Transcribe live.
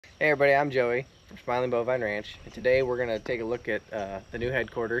Hey everybody, I'm Joey from Smiling Bovine Ranch, and today we're going to take a look at the new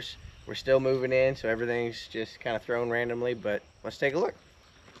headquarters. We're still moving in, so everything's just kind of thrown randomly, but let's take a look.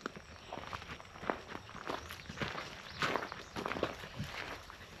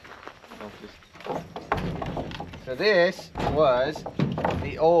 So this was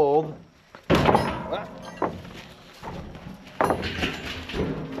the old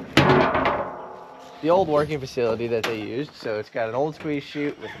working facility that they used. So it's got an old squeeze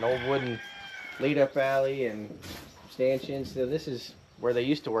chute with an old wooden lead up alley and stanchions. So this is where they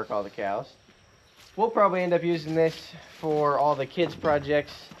used to work all the cows. We'll probably end up using this for all the kids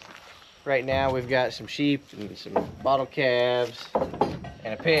projects. Right now we've got some sheep and some bottle calves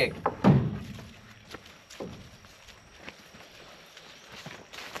and a pig.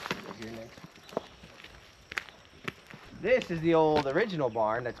 This is the old original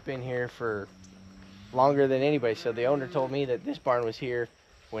barn that's been here for longer than anybody. So the owner told me that this barn was here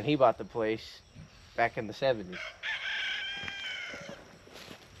when he bought the place back in the 70s.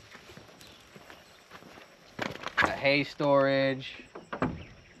 Got hay storage. And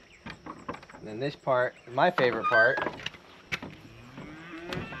then this part, my favorite part,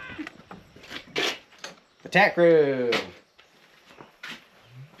 the tack room.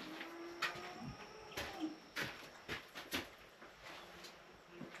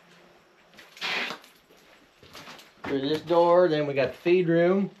 Through this door, then we got the feed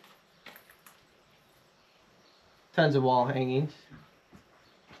room. Tons of wall hangings.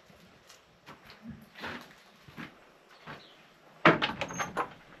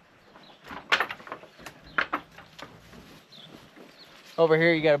 Over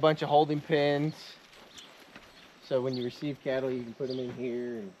here you got a bunch of holding pens. So when you receive cattle, you can put them in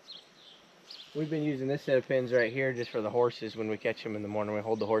here. And we've been using this set of pens right here just for the horses. When we catch them in the morning, we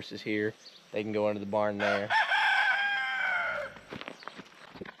hold the horses here. They can go under the barn there.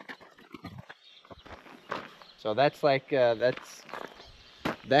 So that's like, that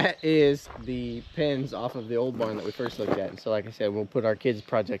is the pens off of the old barn that we first looked at. And so like I said, we'll put our kids'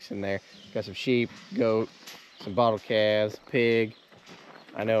 projects in there. Got some sheep, goat, some bottle calves, pig.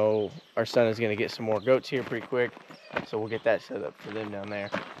 I know our son is gonna get some more goats here pretty quick. So we'll get that set up for them down there.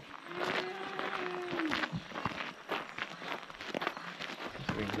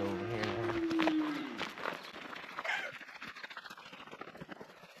 So we can go over here now.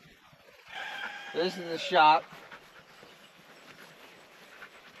 This is the shop.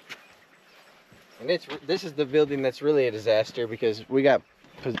 And this is the building that's really a disaster because we got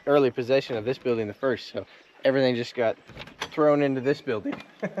early possession of this building the first, so everything just got thrown into this building.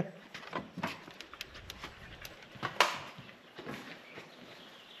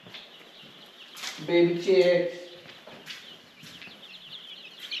 Baby chicks.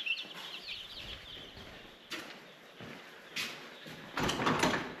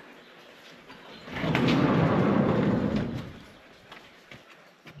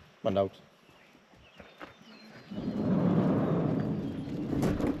 My dogs.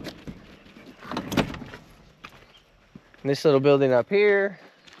 And this little building up here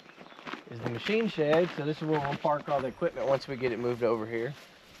is the machine shed. So this is where we'll park all the equipment once we get it moved over here.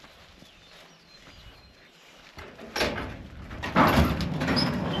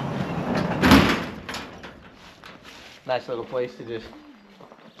 Nice little place to just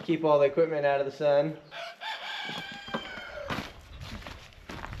keep all the equipment out of the sun.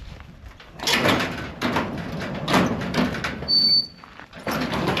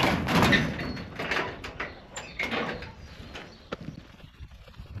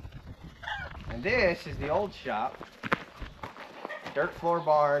 And this is the old shop. Dirt floor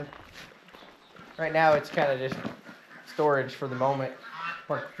barn. Right now it's kind of just storage for the moment.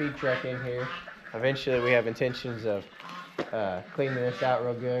 Park the feed truck in here. Eventually we have intentions of cleaning this out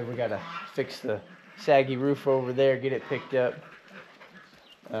real good. We gotta fix the saggy roof over there, get it picked up.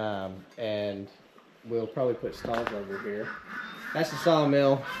 And we'll probably put stalls over here. That's the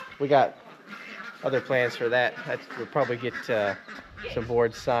sawmill. We got other plans for that. We'll probably get some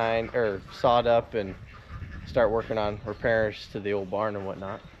boards signed or sawed up and start working on repairs to the old barn and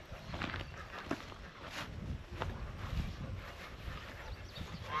whatnot.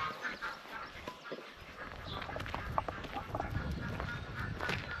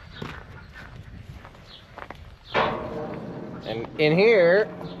 And in here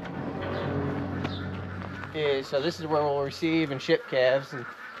is, so this is where we'll receive and ship calves, and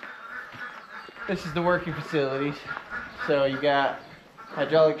this is the working facilities. So you got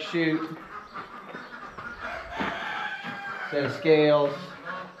hydraulic chute, set of scales,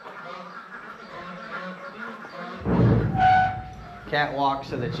 catwalk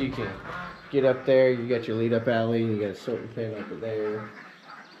so that you can get up there. You got your lead up alley, you got a sorting pen up there.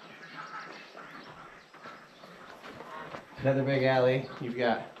 Another big alley. You've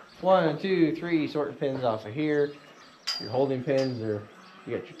got 1, 2, 3 sorting pins off of here. Your holding pins, or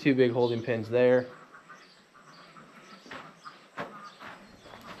you got your 2 big holding pins there.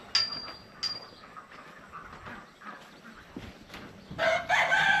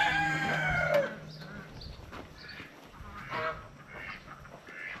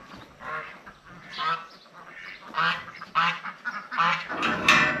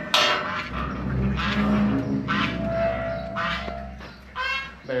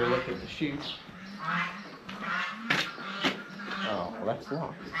 Better look at the chutes. Oh, well, that's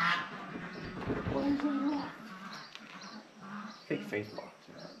locked. Why is that locked? Fake face box.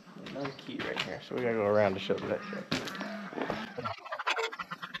 Another key right here, so we gotta go around to show the vet shack.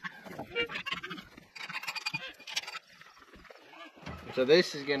 So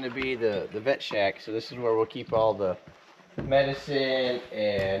this is gonna be the vet shack. So this is where we'll keep all the medicine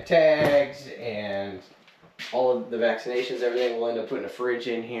and tags and all of the vaccinations, everything. We'll end up putting a fridge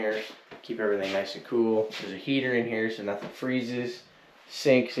in here, keep everything nice and cool. There's a heater in here so nothing freezes.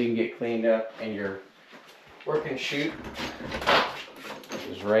 Sink so you can get cleaned up, and your working chute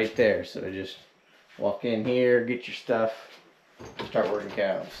is right there. So just walk in here, get your stuff, start working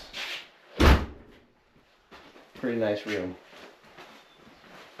cows. Pretty nice room.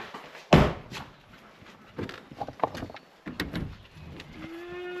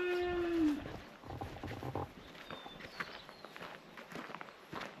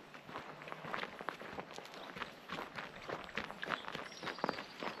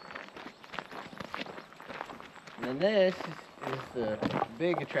 And then this is the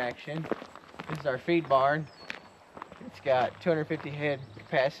big attraction. This is our feed barn. It's got 250 head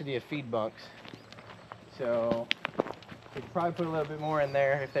capacity of feed bunks. So we could probably put a little bit more in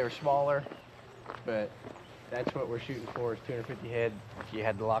there if they were smaller, but that's what we're shooting for, is 250 head. If you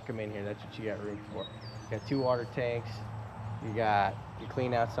had to lock them in here, that's what you got room for. You got 2 water tanks. You got your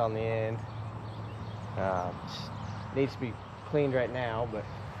clean outs on the end. Needs to be cleaned right now, but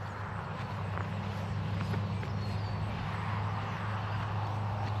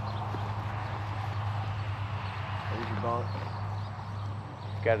there's your bunk.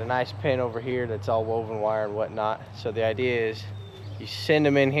 Got a nice pen over here that's all woven wire and whatnot. So the idea is you send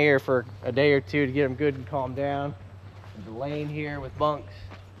them in here for a day or 2 to get them good and calm down. There's a lane here with bunks.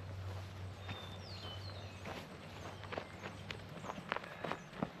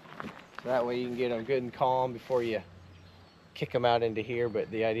 So that way you can get them good and calm before you kick them out into here.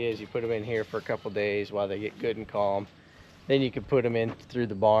 But the idea is you put them in here for a couple days while they get good and calm. Then you can put them in through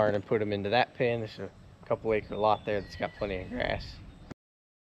the barn and put them into that pen. There's a couple acre lot there that's got plenty of grass.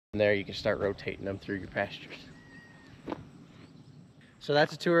 And there you can start rotating them through your pastures. So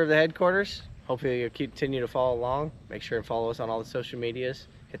that's a tour of the headquarters. Hopefully you'll continue to follow along. Make sure and follow us on all the social medias.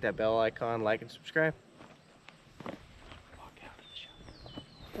 Hit that bell icon, like and subscribe.